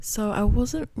So I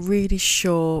wasn't really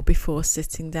sure before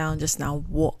sitting down just now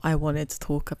what I wanted to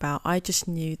talk about. I just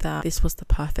knew that this was the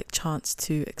perfect chance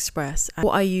to express. And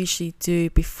what I usually do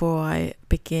before I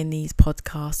begin these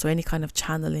podcasts or any kind of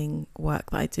channeling work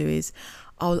that I do is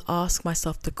I'll ask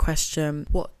myself the question,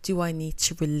 what do I need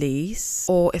to release?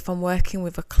 Or if I'm working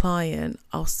with a client,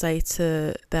 I'll say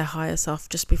to their higher self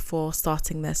just before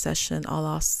starting their session, I'll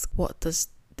ask,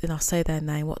 and I'll say their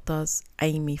name, what does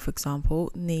Amy, for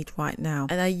example, need right now?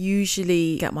 And I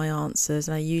usually get my answers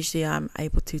and I usually am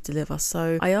able to deliver.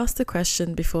 So I asked the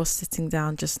question before sitting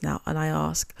down just now, and I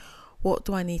ask, what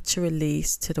do I need to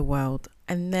release to the world?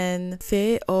 And then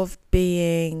fear of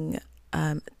being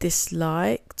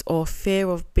disliked, or fear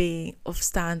of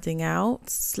standing out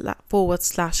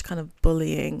 / kind of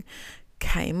bullying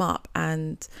came up.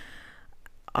 And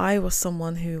I was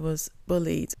someone who was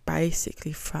bullied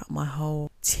basically throughout my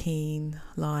whole teen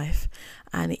life,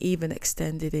 and it even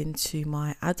extended into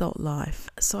my adult life.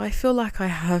 So I feel like I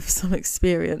have some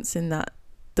experience in that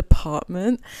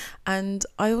department, and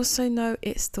I also know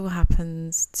it still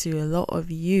happens to a lot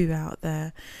of you out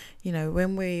there. You know,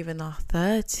 when we're even in our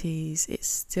 30s, it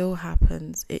still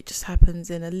happens. It just happens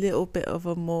in a little bit of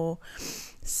a more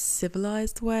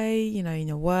civilized way, you know, in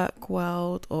your work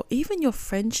world or even your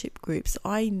friendship groups.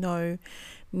 I know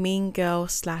mean girl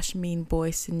 / mean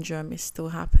boy syndrome is still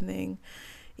happening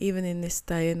even in this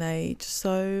day and age.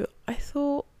 So I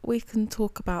thought we can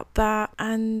talk about that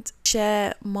and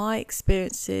share my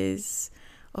experiences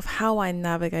of how I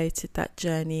navigated that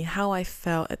journey, how I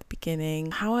felt at the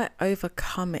beginning, how I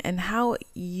overcome it, and how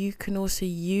you can also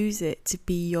use it to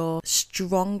be your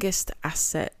strongest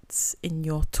assets in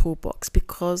your toolbox.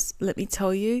 Because let me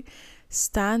tell you,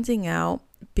 standing out,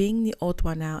 being the odd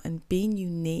one out, and being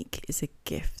unique is a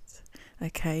gift.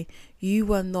 Okay, you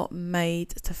were not made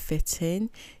to fit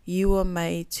in, you were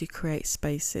made to create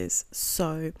spaces.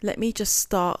 So let me just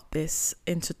start this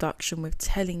introduction with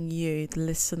telling you, the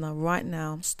listener, right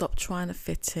now, stop trying to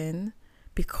fit in,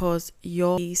 because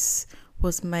your piece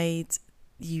was made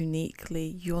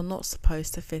uniquely. You're not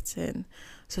supposed to fit in.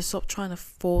 So stop trying to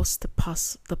force the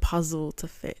puzzle to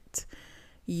fit.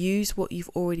 Use what you've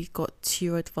already got to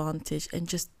your advantage and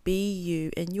just be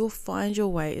you, and you'll find your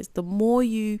way. Is the more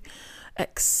you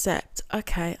accept,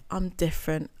 okay, I'm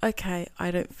different, okay,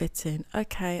 I don't fit in,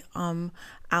 okay, I'm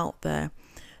out there,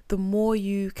 the more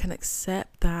you can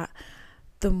accept that,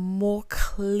 the more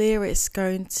clear it's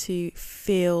going to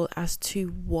feel as to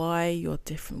why you're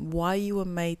different, why you were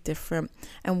made different,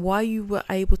 and why you were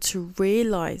able to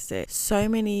realize it. So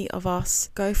many of us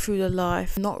go through the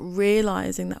life not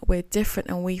realizing that we're different,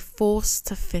 and we force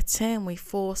to fit in, we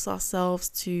force ourselves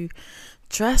to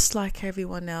dress like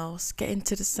everyone else, get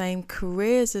into the same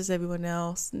careers as everyone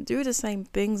else, and do the same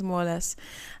things more or less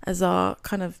as our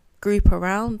kind of group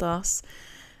around us.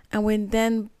 And we're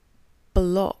then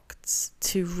blocked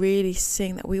to really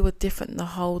seeing that we were different the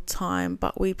whole time,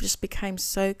 but we just became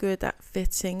so good at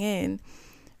fitting in.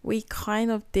 We kind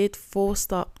of did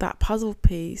force up that puzzle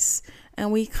piece,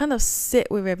 and we kind of sit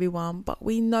with everyone, but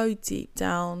we know deep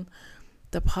down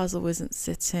the puzzle isn't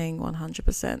sitting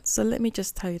 100%. So let me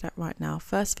just tell you that right now.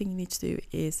 First thing you need to do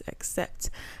is accept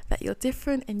that you're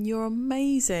different and you're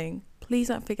amazing. Please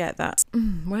don't forget that.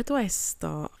 Where do I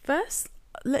start? First,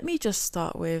 let me just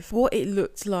start with what it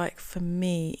looked like for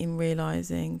me in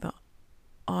realizing that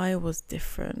I was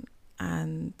different,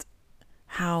 and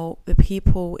how the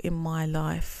people in my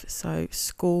life, so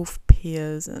school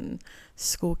peers and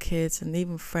school kids and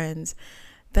even friends,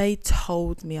 they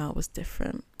told me I was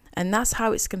different. And that's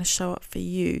how it's going to show up for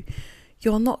you.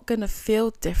 You're not going to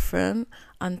feel different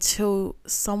until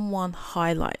someone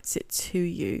highlights it to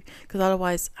you, because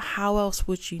otherwise, how else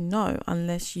would you know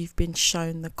unless you've been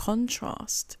shown the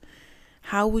contrast?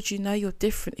 How would you know you're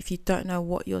different if you don't know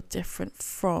what you're different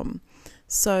from?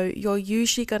 So you're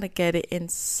usually going to get it in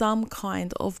some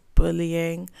kind of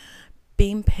bullying,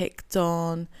 being picked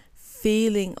on,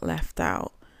 feeling left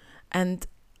out. And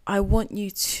I want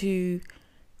you to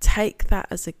take that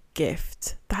as a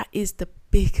gift. That is the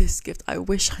biggest gift. I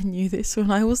wish I knew this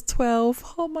when I was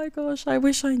 12. Oh my gosh, I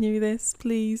wish I knew this,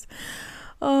 please.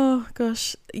 Oh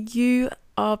gosh, you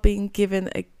are being given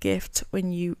a gift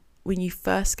when you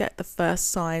first get the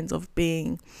first signs of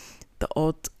being the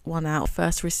odd one out.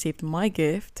 First received my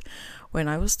gift when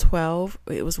I was 12.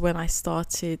 It was when I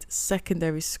started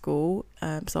secondary school.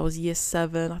 So I was year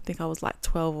 7. I think I was like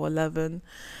 12 or 11.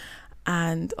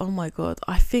 And oh my god,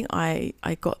 I think I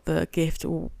got the gift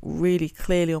really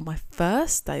clearly on my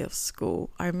first day of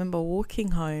school. I remember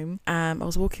walking home, I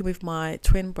was walking with my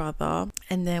twin brother,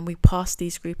 and then we passed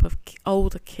these group of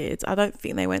older kids. I don't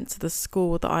think they went to the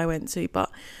school that I went to, but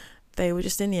they were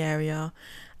just in the area.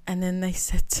 And then they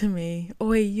said to me,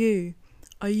 "Oi, you,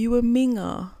 are you a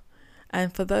minger?"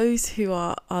 And for those who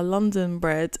are London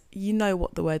bred, you know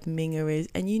what the word minger is,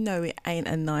 and you know it ain't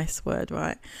a nice word,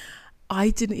 right? I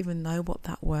didn't even know what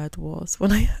that word was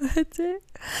when I heard it.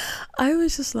 I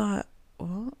was just like,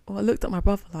 what? Well, I looked at my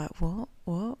brother like, what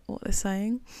they're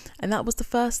saying? And that was the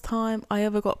first time I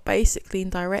ever got basically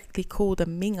indirectly called a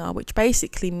minger, which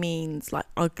basically means like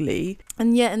ugly.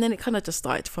 And then it kind of just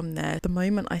started from there. The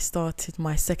moment I started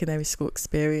my secondary school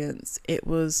experience, it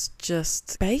was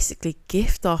just basically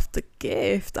gift after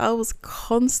gift. I was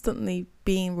constantly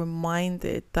being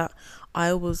reminded that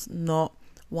I was not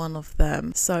one of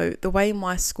them. So the way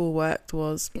my school worked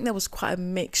was, I think there was quite a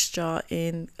mixture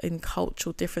in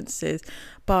cultural differences,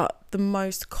 but the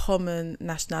most common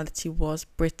nationality was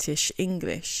British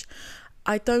English.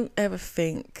 I don't ever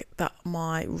think that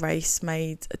my race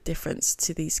made a difference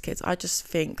to these kids. I just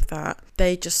think that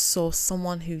they just saw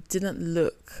someone who didn't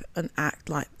look and act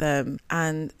like them,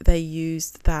 and they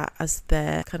used that as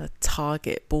their kind of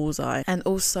target bullseye. And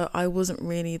also, I wasn't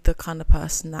really the kind of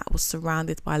person that was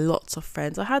surrounded by lots of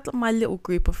friends. I had my little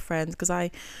group of friends because I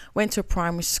went to a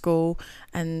primary school,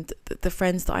 and the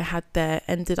friends that I had there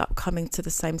ended up coming to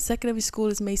the same secondary school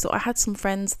as me. So I had some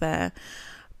friends there.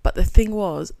 But the thing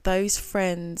was, those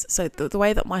friends, so the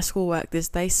way that my school worked is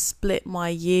they split my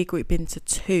year group into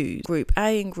two, Group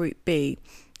A and Group B.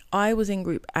 I was in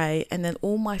Group A, and then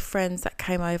all my friends that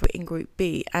came over in Group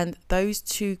B, and those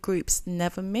two groups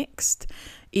never mixed.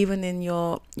 Even in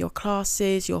your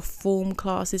classes, your form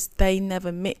classes, they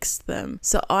never mixed them.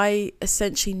 So I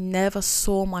essentially never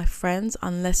saw my friends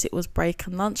unless it was break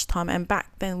and lunchtime. And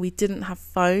back then we didn't have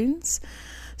phones.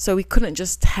 So we couldn't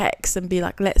just text and be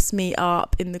like, let's meet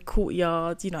up in the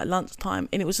courtyard, at lunchtime.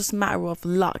 And it was just a matter of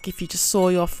luck if you just saw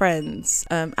your friends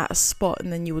at a spot,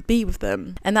 and then you would be with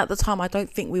them. And at the time, I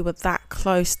don't think we were that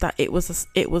close that it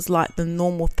was like the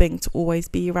normal thing to always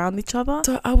be around each other.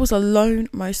 So I was alone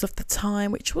most of the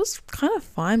time, which was kind of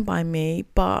fine by me,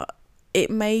 but it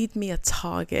made me a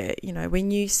target.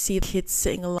 When you see kids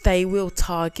sitting alone, they will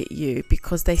target you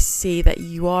because they see that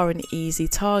you are an easy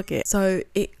target. So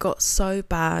it got so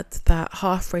bad that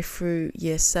halfway through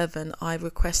year 7, I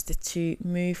requested to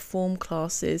move form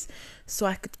classes so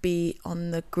I could be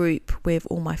on the group with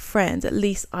all my friends. At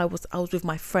least I was with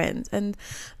my friends, and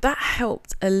that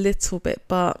helped a little bit,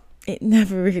 but it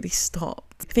never really stopped.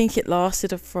 I think it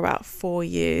lasted for about 4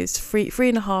 years,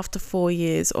 3.5 to 4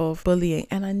 years of bullying,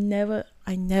 and I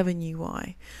never knew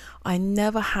why. I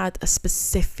never had a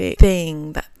specific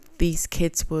thing that these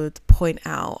kids would point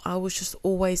out. I was just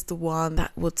always the one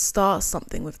that would start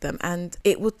something with them, and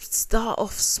it would start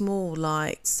off small,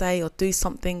 like say or do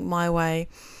something my way,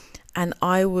 and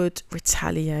I would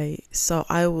retaliate. So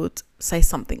I would say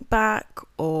something back,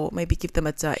 or maybe give them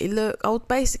a dirty look. I would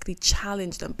basically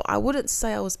challenge them, but I wouldn't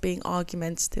say I was being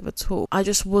argumentative at all. I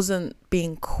just wasn't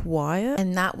being quiet,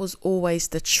 and that was always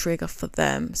the trigger for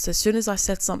them. So as soon as I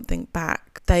said something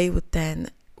back, they would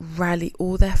then rally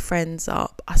all their friends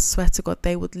up. I swear to God,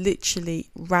 they would literally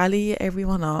rally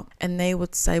everyone up, and they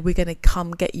would say, we're going to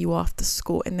come get you after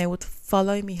school, and they would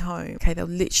follow me home. Okay, they'll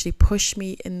literally push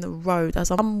me in the road as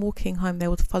I'm walking home. They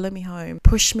would follow me home,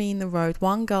 push me in the road.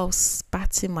 One girl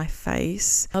spat in my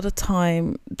face. Another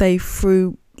time they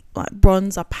threw like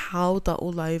bronzer powder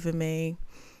all over me.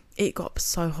 It got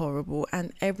so horrible,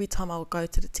 and every time I would go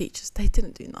to the teachers, they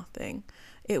didn't do nothing.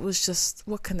 It was just,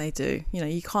 what can they do?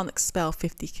 You can't expel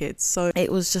 50 kids. So it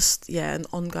was just, an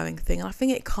ongoing thing. And I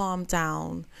think it calmed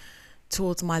down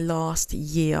towards my last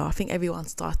year. I think everyone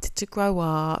started to grow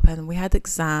up, and we had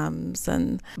exams.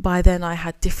 And by then I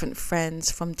had different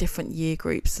friends from different year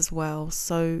groups as well.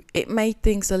 So it made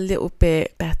things a little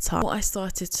bit better. What I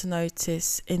started to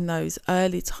notice in those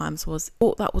early times was,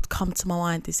 what that would come to my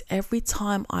mind is every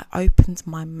time I opened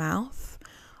my mouth,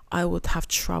 I would have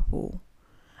trouble.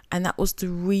 And that was the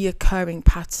reoccurring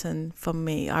pattern for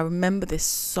me. I remember this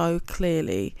so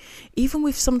clearly, even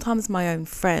with sometimes my own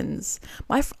friends.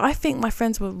 I think my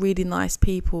friends were really nice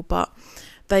people, but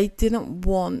they didn't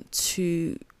want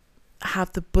to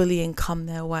have the bullying come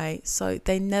their way. So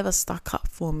they never stuck up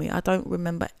for me. I don't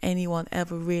remember anyone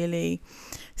ever really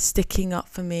sticking up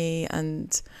for me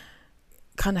and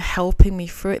kind of helping me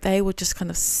through it. They would just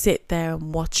kind of sit there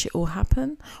and watch it all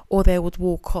happen, or they would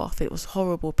walk off. It was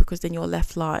horrible, because then you're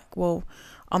left like, well,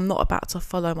 I'm not about to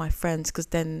follow my friends, because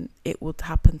then it would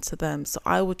happen to them. So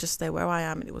I would just stay where I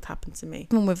am, and it would happen to me.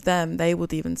 Even with them, they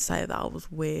would even say that I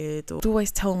was weird. Or I'd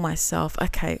always tell myself,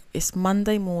 okay, it's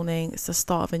Monday morning, it's the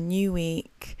start of a new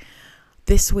week.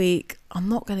 This week, I'm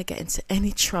not going to get into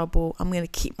any trouble. I'm going to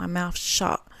keep my mouth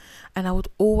shut. And I would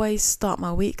always start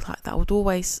my week like that. I would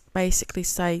always basically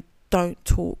say, don't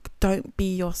talk, don't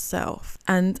be yourself.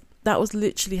 And that was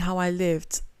literally how I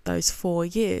lived those 4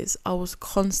 years. I was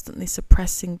constantly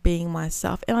suppressing being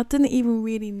myself, and I didn't even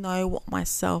really know what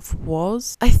myself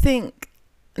was. I think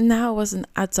now as an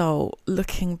adult,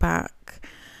 looking back,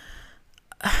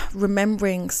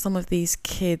 remembering some of these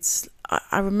kids,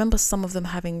 I remember some of them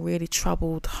having really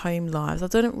troubled home lives. I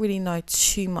don't really know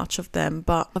too much of them,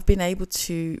 but I've been able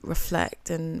to reflect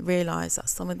and realise that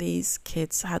some of these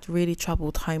kids had really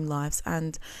troubled home lives,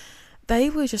 and they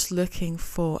were just looking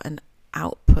for an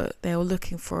output. They were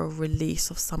looking for a release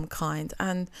of some kind,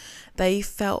 and they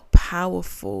felt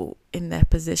powerful in their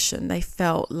position. They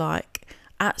felt like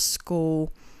at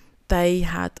school they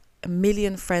had a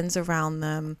million friends around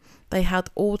them. They had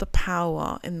all the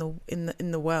power in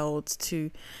the world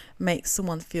to make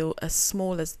someone feel as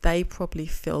small as they probably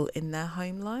feel in their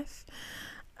home life.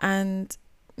 And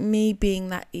me being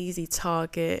that easy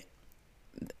target,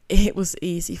 it was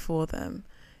easy for them.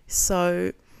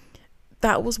 So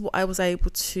that was what I was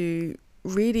able to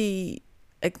really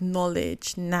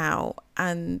acknowledge now.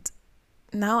 And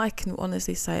now I can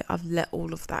honestly say I've let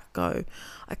all of that go.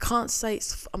 I can't say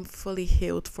I'm fully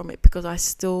healed from it, because I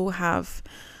still have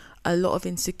a lot of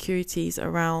insecurities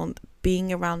around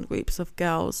being around groups of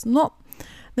girls. Not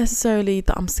necessarily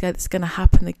that I'm scared it's going to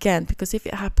happen again, because if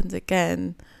it happens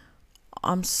again,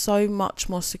 I'm so much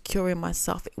more secure in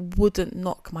myself, it wouldn't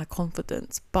knock my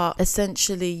confidence. But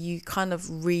essentially you kind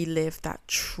of relive that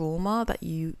trauma that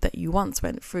you once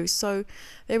went through. So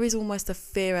there is almost a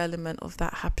fear element of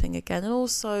that happening again. And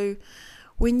also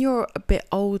when you're a bit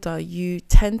older, you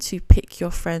tend to pick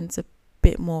your friends a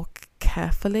bit more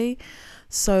carefully.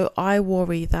 So I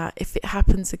worry that if it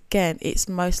happens again, it's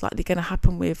most likely going to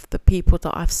happen with the people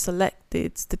that I've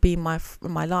selected to be my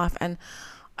life. And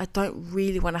I don't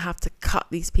really want to have to cut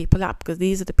these people out, because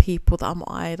these are the people that I'm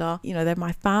either, they're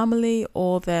my family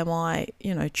or they're my,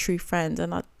 true friends.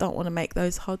 And I don't want to make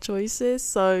those hard choices.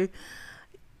 So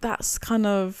that's kind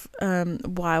of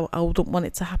why I wouldn't want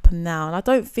it to happen now. And I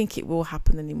don't think it will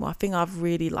happen anymore. I think I've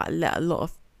really let a lot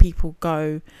of people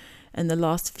go in the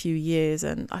last few years,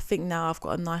 and I think now I've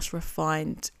got a nice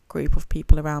refined group of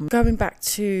people around me. Going back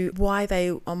to why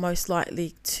they are most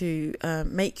likely to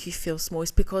make you feel small,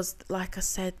 is because, like I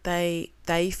said, they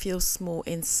feel small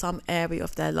in some area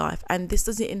of their life. And this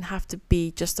doesn't even have to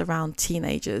be just around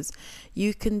teenagers.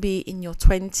 You can be in your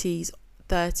 20s,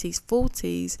 30s,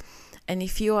 40s, and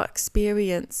if you are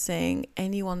experiencing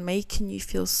anyone making you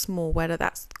feel small, whether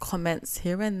that's comments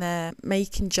here and there,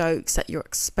 making jokes at your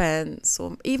expense,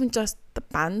 or even just the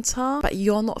banter, but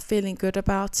you're not feeling good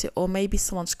about it, or maybe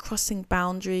someone's crossing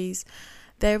boundaries,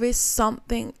 there is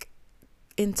something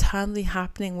internally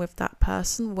happening with that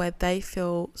person where they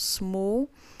feel small,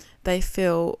 they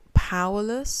feel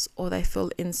powerless, or they feel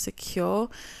insecure,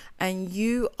 and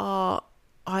you are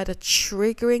either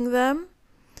triggering them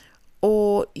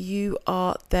or you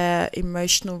are their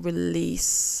emotional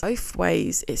release. Both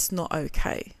ways, it's not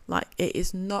okay. It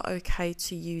is not okay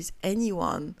to use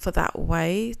anyone for that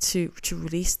way to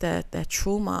release their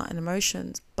trauma and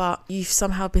emotions, but you've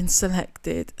somehow been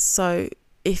selected. So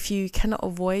if you cannot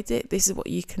avoid it, this is what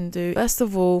you can do. First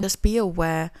of all, just be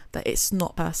aware that it's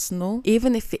not personal.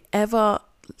 Even if it ever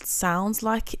sounds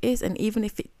like it is, and even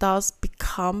if it does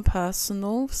become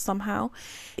personal somehow,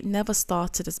 it never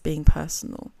started as being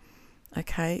personal.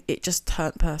 Okay, it just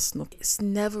turned personal. It's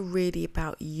never really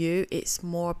about you, it's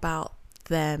more about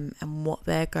them and what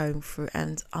they're going through.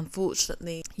 And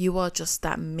unfortunately, you are just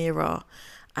that mirror,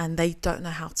 and they don't know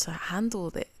how to handle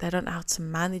it. They don't know how to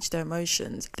manage their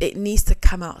emotions. It needs to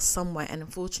come out somewhere, and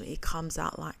unfortunately it comes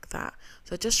out like that.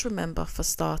 So just remember, for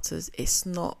starters, it's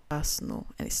not personal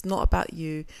and it's not about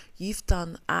you. You've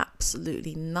done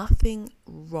absolutely nothing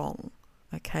wrong.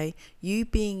 Okay, you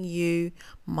being you,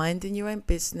 minding your own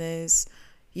business,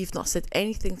 you've not said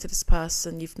anything to this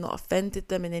person, you've not offended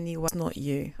them in any way. It's not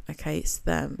you, okay, it's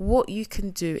them. What you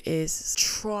can do is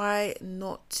try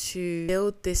not to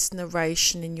build this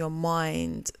narration in your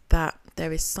mind that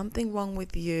there is something wrong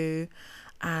with you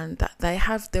and that they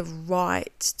have the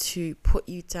right to put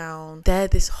you down. They're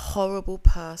this horrible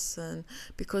person.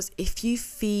 Because if you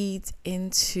feed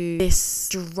into this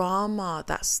drama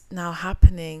that's now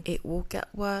happening, it will get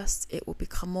worse, it will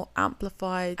become more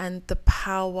amplified, and the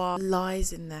power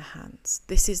lies in their hands.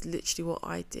 This is literally what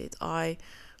I did. I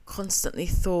constantly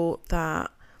thought that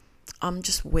I'm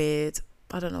just weird.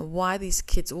 I don't know why these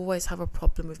kids always have a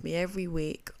problem with me every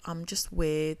week. I'm just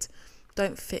weird,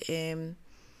 don't fit in.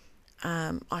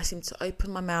 I seem to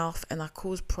open my mouth and I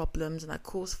cause problems and I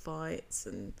cause fights,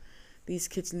 and these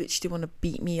kids literally want to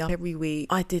beat me up every week.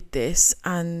 I did this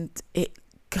and it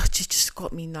God, you just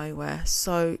got me nowhere.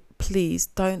 So please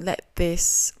don't let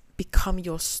this become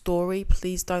your story.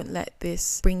 Please don't let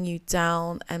this bring you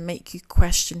down and make you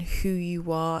question who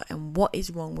you are and what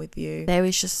is wrong with you. There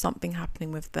is just something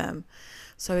happening with them.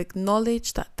 So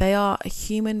acknowledge that they are a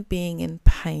human being in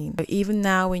pain. So even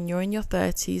now, when you're in your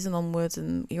 30s and onwards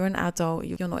and you're an adult,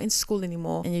 you're not in school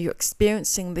anymore, and you're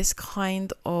experiencing this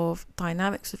kind of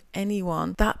dynamics with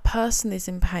anyone, that person is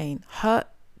in pain. Hurt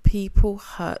people,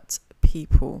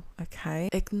 okay?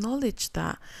 Acknowledge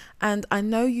that. And I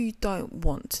know you don't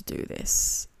want to do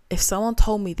this. If someone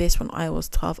told me this when I was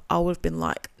 12, I would have been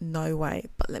like, no way.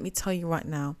 But let me tell you right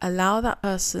now, allow that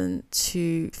person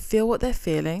to feel what they're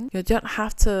feeling. You don't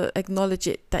have to acknowledge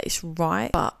it that it's right,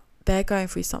 but they're going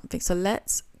through something. So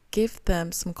let's give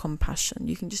them some compassion.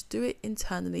 You can just do it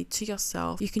internally to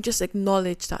yourself. You can just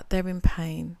acknowledge that they're in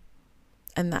pain,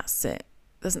 and that's it.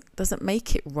 Doesn't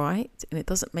make it right, and it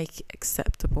doesn't make it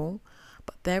acceptable,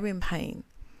 but they're in pain.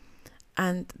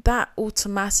 And that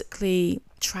automatically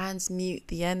transmute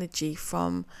the energy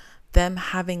from them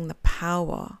having the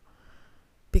power,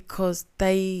 because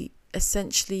they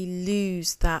essentially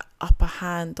lose that upper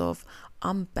hand of,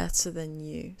 I'm better than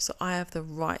you, so I have the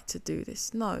right to do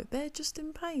this. No, they're just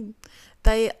in pain.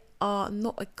 They are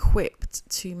not equipped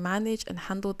to manage and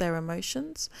handle their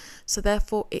emotions, so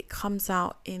therefore it comes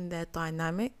out in their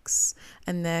dynamics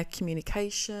and their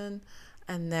communication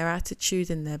and their attitude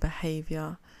and their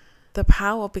behavior. The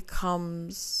power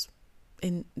goes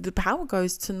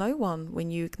to no one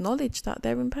when you acknowledge that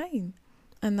they're in pain,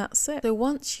 and that's it. So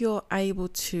once you're able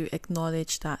to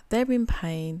acknowledge that they're in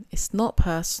pain, it's not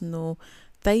personal,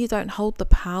 they don't hold the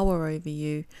power over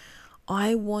you,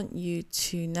 I want you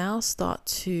to now start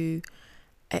to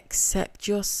accept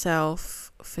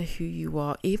yourself for who you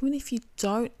are. Even if you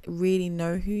don't really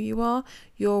know who you are,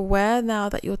 you're aware now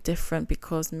that you're different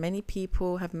because many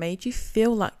people have made you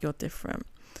feel like you're different.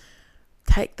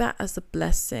 Take that as a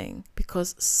blessing,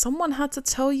 because someone had to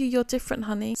tell you you're different,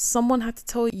 honey. Someone had to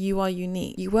tell you you are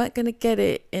unique. You weren't going to get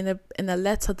it in a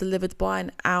letter delivered by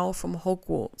an owl from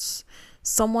Hogwarts.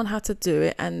 Someone had to do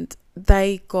it, and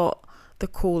they got the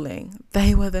calling.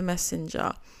 They were the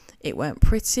messenger. It weren't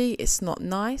pretty. It's not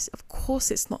nice. Of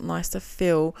course it's not nice to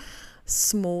feel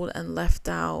small and left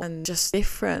out and just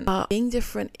different, but being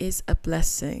different is a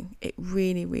blessing. It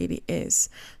really, really is.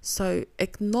 So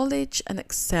acknowledge and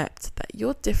accept that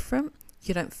you're different.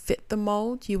 You don't fit the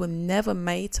mold. You were never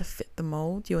made to fit the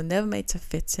mold. You were never made to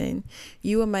fit in.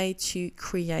 You were made to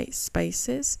create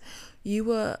spaces. You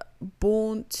were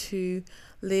born to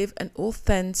live an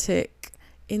authentic,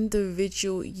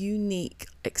 individual, unique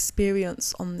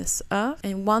experience on this earth,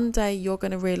 and one day you're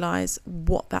going to realize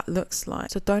what that looks like.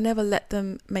 So don't ever let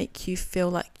them make you feel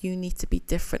like you need to be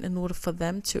different in order for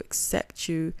them to accept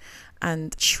you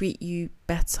and treat you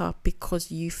better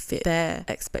because you fit their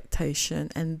expectation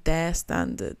and their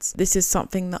standards. This is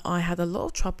something that I had a lot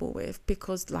of trouble with,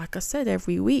 because like I said,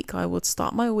 every week I would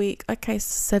start my week. Okay,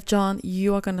 Sevjan,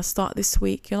 you are going to start this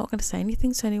week. You're not going to say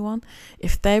anything to anyone.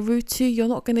 If they're rude to you, you're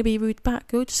not going to be rude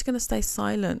back. You're just going to stay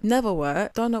silent. Never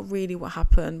worked. Don't know really what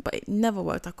happened, but it never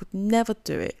worked. I could never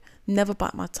do it. Never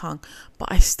bite my tongue.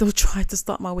 But I still tried to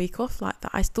start my week off like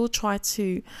that. I still try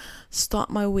to start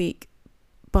my week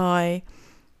by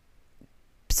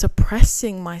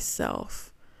suppressing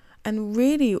myself. And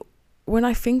really, when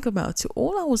I think about it,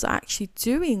 all I was actually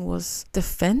doing was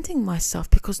defending myself,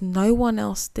 because no one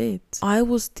else did. I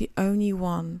was the only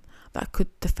one that could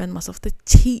defend myself. The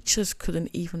teachers couldn't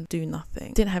even do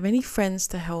nothing. Didn't have any friends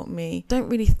to help me. Don't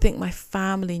really think my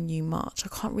family knew much. I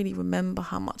can't really remember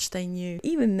how much they knew.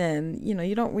 Even then,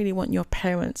 you don't really want your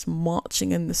parents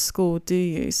marching in the school, do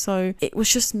you? So it was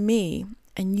just me.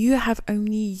 And you have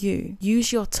only you.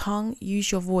 Use your tongue,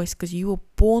 use your voice, because you were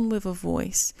born with a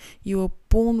voice. You were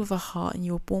born with a heart, and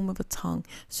you were born with a tongue.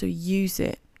 So use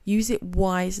it. Use it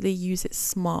wisely, use it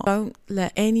smart. Don't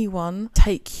let anyone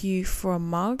take you for a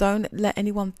mug. Don't let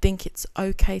anyone think it's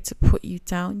okay to put you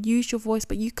down. Use your voice,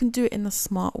 but you can do it in a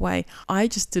smart way. I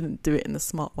just didn't do it in a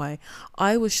smart way.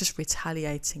 I was just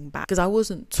retaliating back because I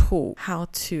wasn't taught how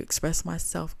to express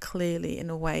myself clearly in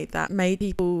a way that made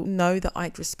people know that I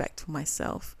had respect for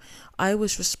myself. I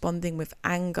was responding with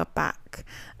anger back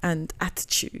and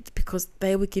attitude because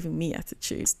they were giving me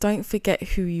attitudes. Don't forget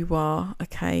who you are,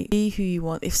 okay? Be who you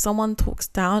want. If someone talks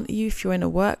down at you, if you're in a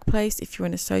workplace, if you're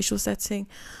in a social setting,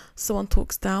 someone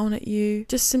talks down at you,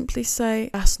 just simply say,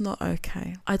 that's not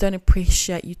okay. I don't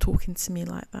appreciate you talking to me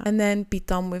like that. And then be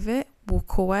done with it,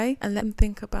 walk away and let them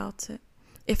think about it.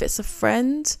 If it's a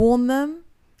friend, warn them.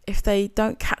 If they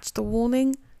don't catch the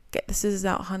warning, get the scissors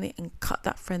out, honey, and cut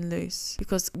that friend loose.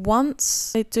 Because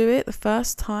once they do it the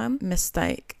first time,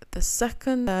 mistake. the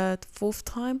second, third, fourth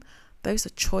time, those are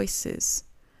choices.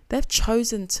 They've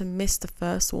chosen to miss the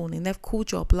first warning. They've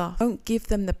called your bluff. Don't give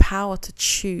them the power to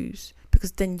choose,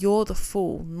 because then you're the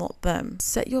fool, not them.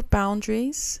 Set your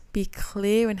boundaries. Be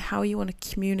clear in how you want to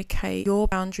communicate your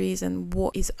boundaries and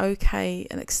what is okay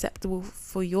and acceptable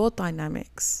for your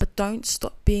dynamics. But don't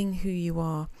stop being who you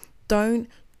are. Don't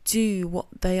do what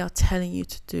they are telling you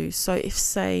to do. So if,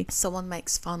 say, someone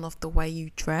makes fun of the way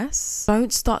you dress,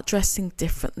 don't start dressing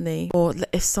differently. Or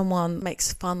if someone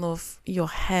makes fun of your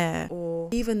hair, or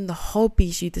even the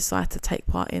hobbies you decide to take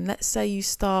part in. Let's say you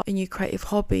start a new creative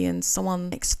hobby and someone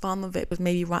makes fun of it, but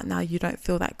maybe right now you don't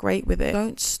feel that great with it.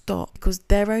 Don't stop, because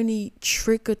they're only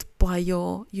triggered by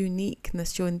your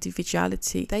uniqueness, your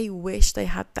individuality. They wish they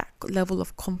had that level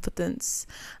of confidence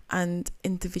and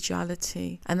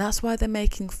individuality, and that's why they're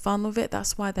making fun of it.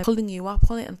 That's why they're pulling you up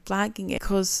on it and flagging it,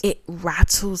 because it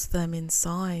rattles them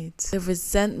inside. The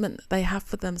resentment that they have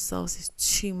for themselves is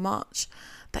too much,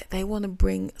 that they want to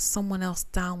bring someone else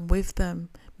down with them.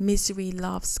 Misery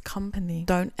loves company.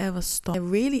 Don't ever stop. A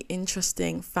really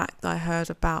interesting fact I heard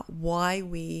about why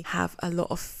we have a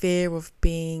lot of fear of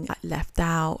being left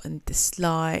out and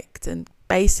disliked and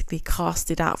basically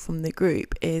casted out from the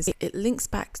group is it links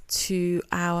back to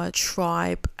our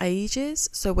tribe ages.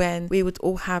 So when we would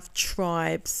all have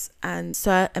tribes and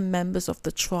certain members of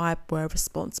the tribe were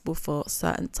responsible for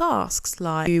certain tasks,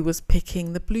 like who was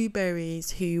picking the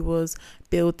blueberries, who was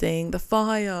building the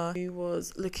fire, who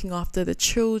was looking after the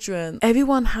children.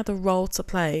 Everyone had a role to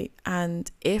play,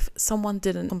 and if someone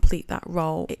didn't complete that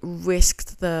role, it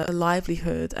risked the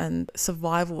livelihood and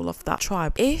survival of that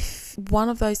tribe. If one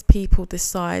of those people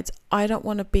decides, I don't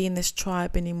want to be in this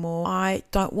tribe anymore, I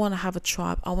don't want to have a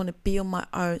tribe, I want to be on my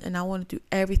own and I want to do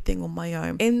everything on my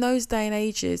own. In those day and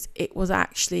ages, it was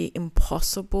actually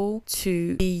impossible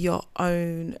to be your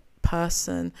own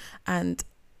person and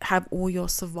have all your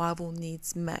survival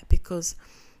needs met, because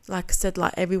like I said,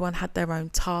 like everyone had their own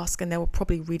task, and they were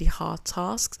probably really hard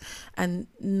tasks, and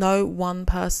no one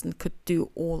person could do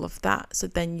all of that. So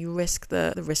then you risk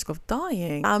the risk of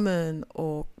dying, famine,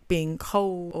 or being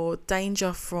cold, or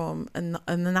danger from an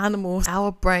animal.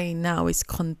 Our brain now is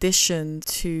conditioned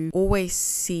to always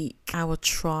seek our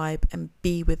tribe and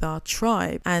be with our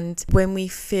tribe, and when we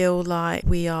feel like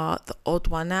we are the odd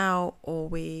one out, or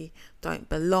we don't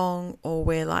belong, or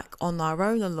we're like on our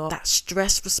own a lot, that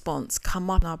stress response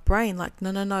come up in our brain like,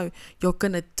 no, you're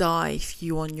gonna die if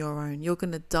you're on your own, you're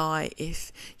gonna die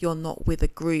if you're not with a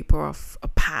group or a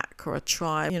pack or a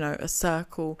tribe, a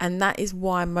circle. And that is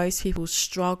why most people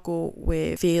struggle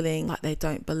with feeling like they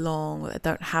don't belong, or they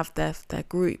don't have their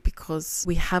group, because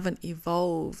we haven't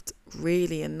evolved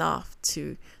really enough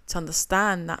to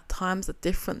understand that times are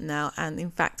different now, and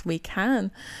in fact we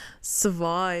can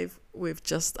survive with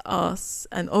just us.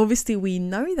 And obviously we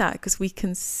know that because we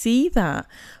can see that,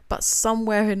 but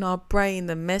somewhere in our brain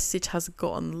the message has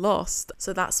gotten lost.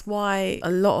 So that's why a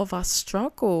lot of us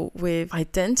struggle with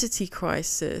identity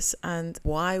crisis and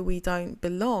why we don't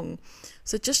belong.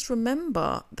 So just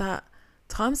remember that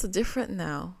times are different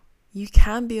now. You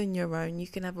can be on your own. You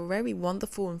can have a very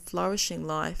wonderful and flourishing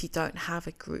life if you don't have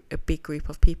a big group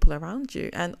of people around you.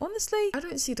 And honestly, I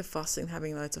don't see the fuss in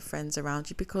having loads of friends around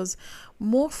you, because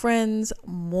more friends,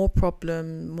 more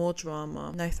problem, more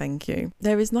drama. No, thank you.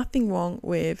 There is nothing wrong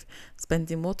with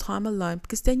spending more time alone,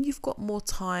 because then you've got more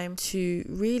time to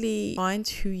really find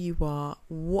who you are,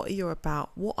 what you're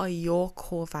about, what are your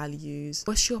core values,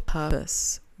 what's your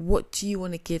purpose. What do you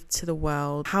want to give to the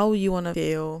world? How you want to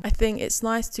feel? I think it's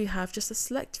nice to have just a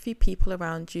select few people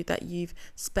around you that you've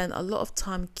spent a lot of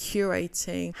time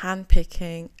curating,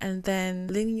 handpicking, and then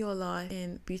living your life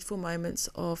in beautiful moments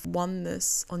of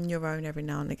oneness on your own every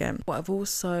now and again. What I've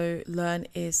also learned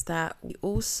is that we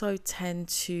also tend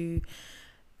to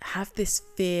have this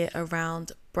fear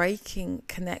around breaking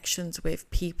connections with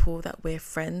people that we're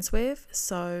friends with.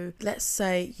 So let's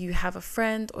say you have a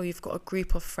friend, or you've got a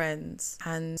group of friends,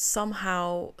 and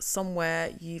somehow,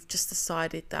 somewhere, you've just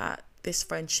decided that this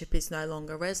friendship is no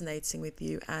longer resonating with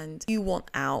you and you want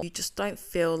out. You just don't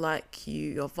feel like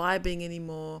you're vibing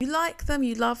anymore. You like them,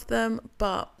 you love them,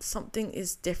 but something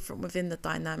is different within the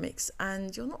dynamics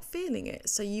and you're not feeling it,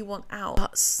 so you want out.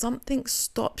 But something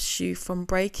stops you from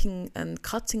breaking and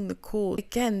cutting the cord.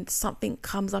 Again, something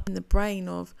comes up in the brain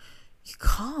of you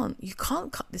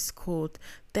can't cut this cord,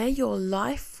 they're your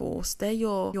life force, they're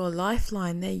your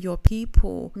lifeline, they're your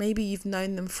people. Maybe you've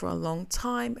known them for a long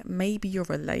time, maybe you're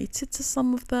related to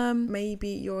some of them, maybe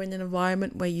you're in an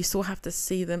environment where you still have to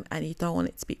see them and you don't want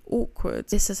it to be awkward.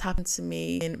 This has happened to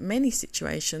me in many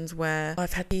situations where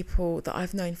I've had people that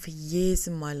I've known for years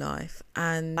in my life,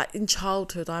 and like in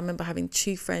childhood I remember having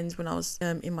two friends when I was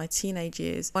in my teenage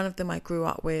years. One of them I grew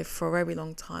up with for a very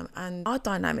long time, and our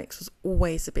dynamics was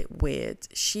always a bit weird.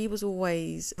 She was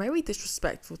always very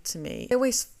disrespectful to me. I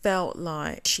always felt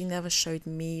like she never showed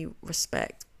me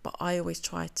respect, but I always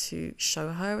tried to show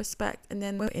her respect. And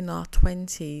then in our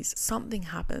 20s, something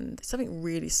happened, something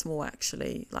really small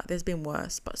actually, like there's been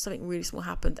worse, but something really small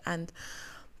happened, and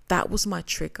that was my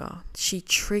trigger. She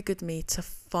triggered me to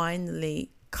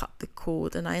finally cut the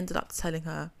cord, and I ended up telling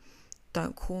her,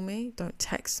 don't call me, don't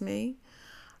text me,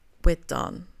 we're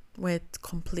done, we're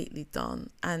completely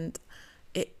done. And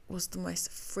it was the most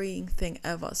freeing thing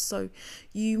ever. So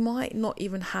you might not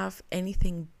even have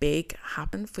anything big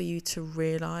happen for you to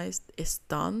realize it's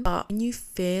done, but when you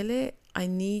feel it, I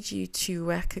need you to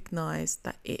recognize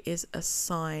that it is a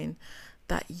sign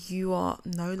that you are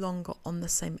no longer on the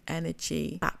same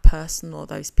energy, that person or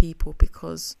those people,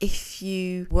 because if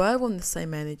you were on the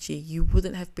same energy, you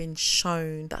wouldn't have been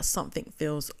shown that something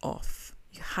feels off.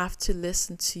 You have to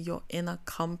listen to your inner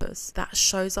compass that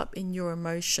shows up in your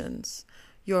emotions.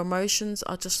 Your emotions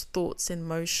are just thoughts in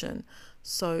motion.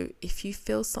 So if you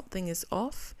feel something is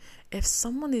off, if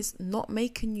someone is not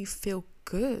making you feel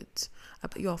good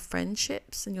about your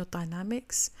friendships and your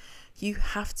dynamics, you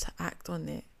have to act on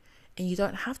it. And you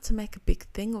don't have to make a big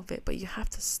thing of it, but you have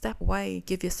to step away,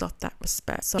 give yourself that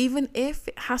respect. So even if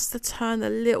it has to turn a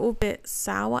little bit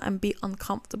sour and be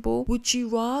uncomfortable, would you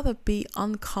rather be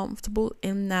uncomfortable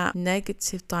in that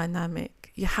negative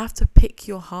dynamic? You have to pick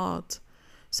your heart.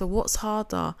 So what's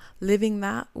harder, living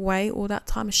that way all that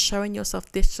time, showing yourself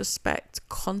disrespect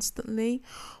constantly,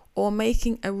 or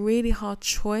making a really hard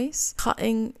choice,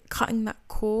 cutting that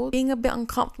cord, being a bit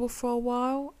uncomfortable for a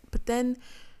while, but then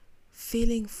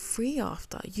feeling free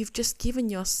after? You've just given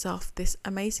yourself this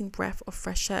amazing breath of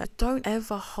fresh air. Don't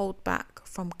ever hold back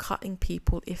from cutting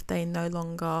people if they no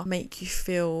longer make you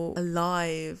feel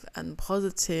alive and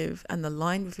positive and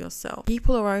aligned with yourself.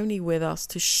 People are only with us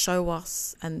to show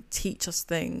us and teach us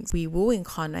things. We will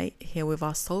incarnate here with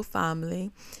our soul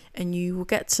family, and you will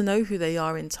get to know who they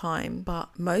are in time,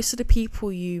 but most of the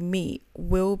people you meet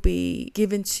will be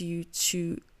given to you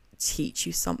to teach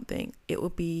you something. It will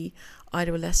be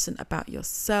either a lesson about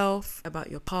yourself, about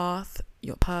your path,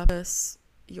 your purpose,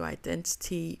 your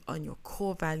identity, on your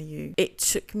core value. It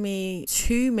took me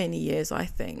too many years, I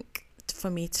think, for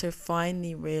me to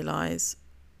finally realize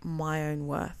my own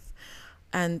worth.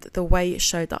 And the way it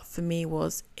showed up for me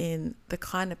was in the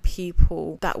kind of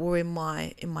people that were in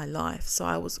my life. So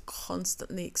I was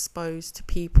constantly exposed to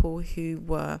people who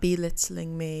were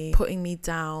belittling me, putting me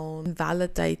down,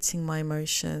 validating my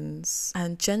emotions,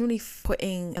 and generally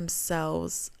putting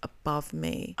themselves above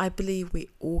me. I believe we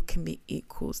all can be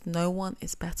equals. No one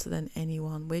is better than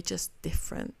anyone. We're just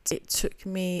different. It took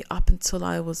me up until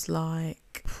I was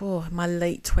like my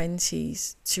late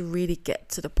 20s to really get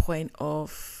to the point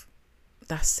of,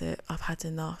 that's it, I've had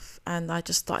enough. And I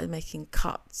just started making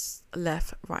cuts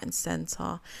left, right and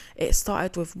centre. It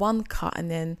started with one cut, and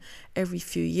then every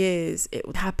few years it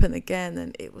would happen again,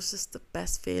 and it was just the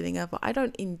best feeling ever. I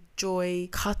don't enjoy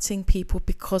cutting people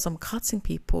because I'm cutting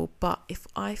people, but if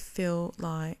I feel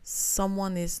like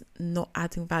someone is not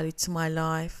adding value to my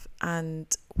life and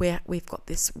we've got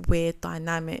this weird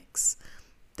dynamics,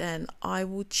 then I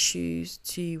would choose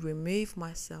to remove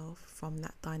myself from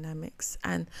that dynamics.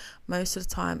 And most of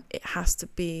the time it has to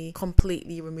be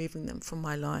completely removing them from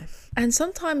my life. And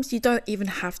sometimes you don't even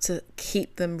have to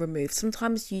keep them removed.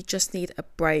 Sometimes you just need a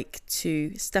break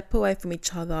to step away from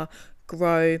each other,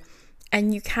 grow,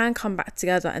 and you can come back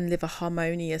together and live a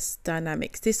harmonious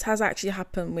dynamics. This has actually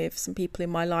happened with some people in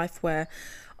my life where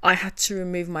I had to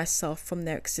remove myself from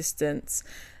their existence.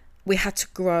 We had to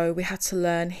grow, we had to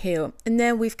learn, heal, and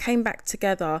then we've came back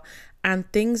together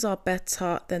and things are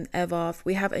better than ever.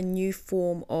 We have a new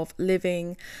form of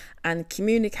living and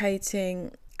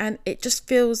communicating, and it just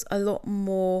feels a lot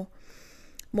more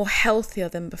healthier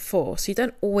than before. So you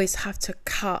don't always have to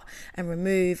cut and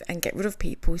remove and get rid of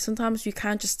people. Sometimes you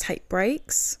can just take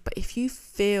breaks. But if you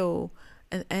feel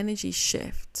an energy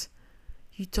shift,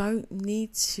 you don't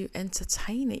need to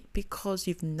entertain it because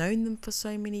you've known them for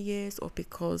so many years, or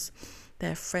because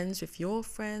they're friends with your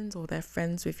friends, or they're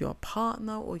friends with your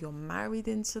partner, or you're married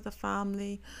into the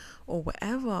family, or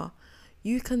whatever.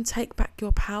 You can take back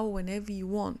your power whenever you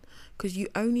want, because you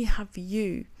only have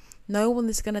you. No one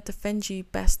is going to defend you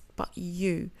best but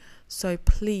you. So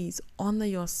please honor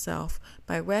yourself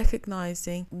by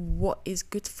recognizing what is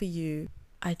good for you.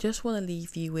 I just want to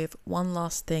leave you with one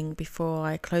last thing before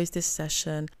I close this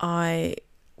session. I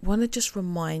want to just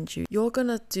remind you, you're going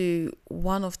to do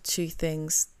one of two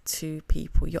things to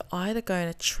people. You're either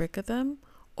going to trigger them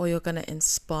or you're going to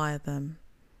inspire them.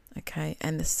 Okay,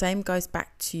 and the same goes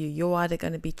back to you. You're either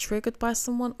going to be triggered by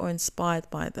someone or inspired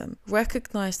by them.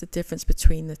 Recognize the difference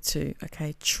between the two.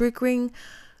 Okay, triggering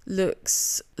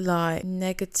looks like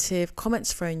negative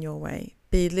comments thrown your way,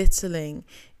 belittling,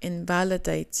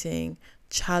 invalidating,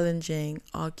 challenging,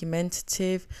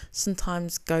 argumentative,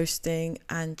 sometimes ghosting,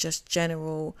 and just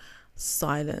general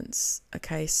silence.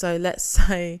 Okay, so let's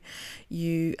say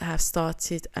you have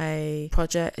started a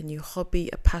project, a new hobby,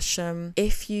 a passion.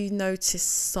 If you notice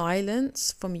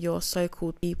silence from your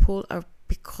so-called people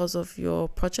because of your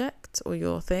project or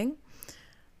your thing,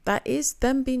 that is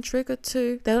them being triggered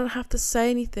too. They don't have to say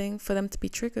anything for them to be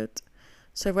triggered.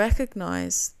 So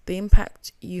recognize the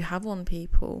impact you have on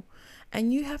people,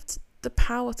 and you have the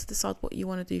power to decide what you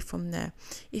want to do from there.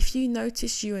 If you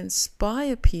notice you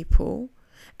inspire people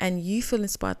and you feel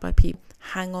inspired by people,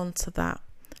 hang on to that.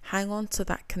 Hang on to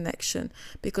that connection,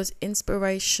 because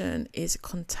inspiration is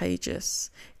contagious.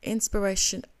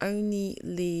 Inspiration only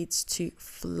leads to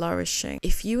flourishing.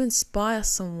 If you inspire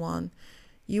someone,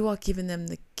 you are giving them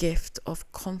the gift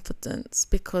of confidence,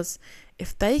 because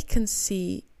if they can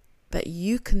see that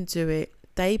you can do it,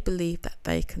 they believe that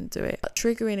they can do it. But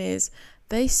triggering is,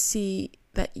 they see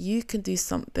that you can do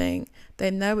something,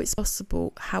 they know it's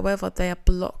possible, however they are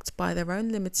blocked by their own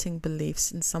limiting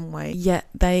beliefs in some way, yet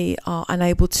they are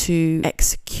unable to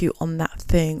execute on that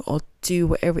thing or do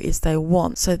whatever it is they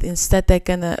want. So instead they're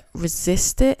gonna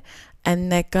resist it and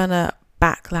they're gonna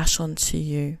backlash onto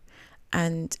you,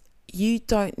 and you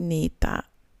don't need that.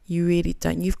 You really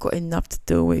don't. You've got enough to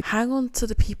deal with. Hang on to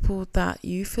the people that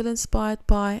you feel inspired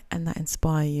by and that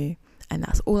inspire you, and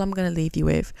that's all I'm going to leave you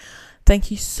with.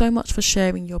 Thank you so much for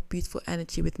sharing your beautiful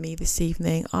energy with me this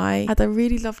evening. I had a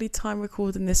really lovely time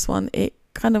recording this one. It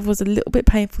kind of was a little bit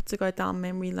painful to go down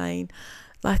memory lane.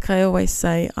 Like I always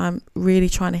say, I'm really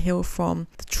trying to heal from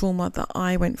the trauma that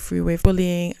I went through with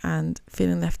bullying and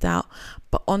feeling left out.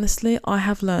 But honestly, I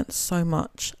have learned so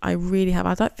much. I really have.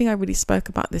 I don't think I really spoke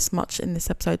about this much in this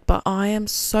episode, but I am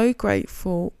so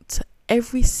grateful to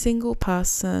every single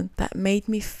person that made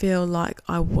me feel like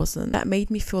I wasn't, that made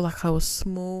me feel like I was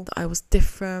small, that I was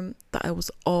different, that I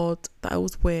was odd, that I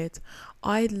was weird.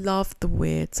 I love the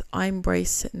weird. I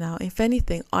embrace it now. If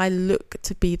anything, I look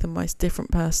to be the most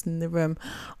different person in the room.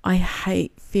 I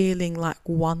hate feeling like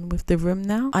one with the room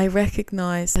now. I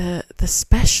recognize the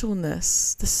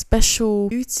specialness, the special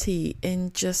beauty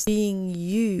in just being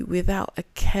you without a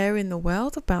care in the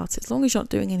world about it. As long as you're not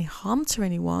doing any harm to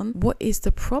anyone, what is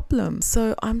the problem?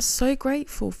 So I'm so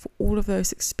grateful for all of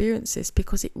those experiences,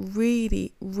 because it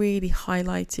really, really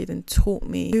highlighted and taught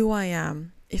me who I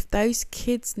am. If those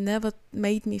kids never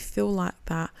made me feel like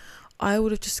that, I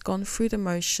would have just gone through the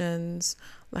motions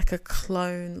like a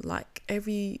clone, like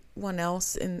everyone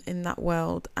else in that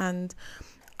world. And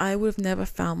I would have never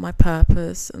found my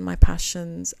purpose and my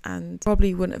passions, and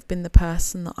probably wouldn't have been the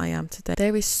person that I am today.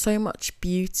 There is so much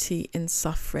beauty in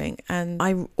suffering, and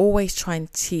I always try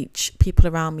and teach people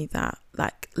around me that,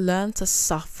 like, learn to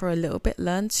suffer a little bit,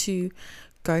 learn to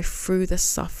go through the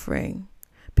suffering,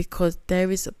 because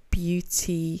there is a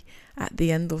beauty at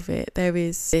the end of it. There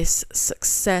is this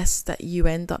success that you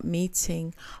end up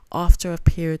meeting after a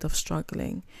period of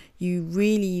struggling. You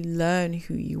really learn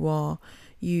who you are.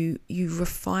 You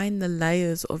refine the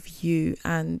layers of you,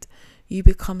 and you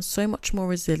become so much more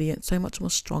resilient, so much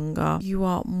more stronger. You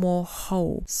are more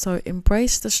whole. So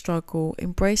embrace the struggle,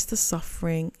 embrace the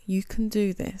suffering. You can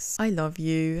do this. I love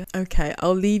you. Okay,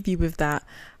 I'll leave you with that.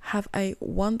 Have a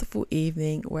wonderful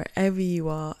evening wherever you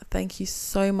are. Thank you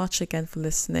so much again for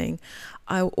listening.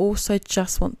 I also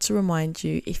just want to remind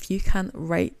you, if you can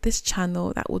rate this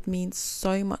channel, that would mean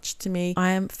so much to me. I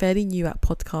am fairly new at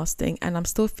podcasting and I'm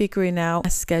still figuring out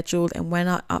a schedule and when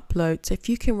I upload. So if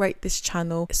you can rate this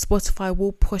channel, Spotify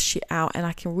will push it out and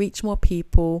I can reach more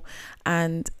people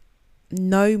and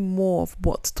know more of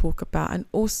what to talk about. And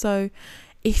also,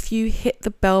 if you hit the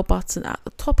bell button at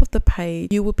the top of the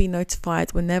page, you will be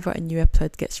notified whenever a new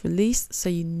episode gets released, so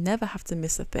you never have to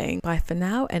miss a thing. Bye for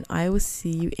now, and I will see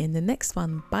you in the next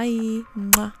one. Bye.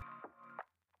 Mwah.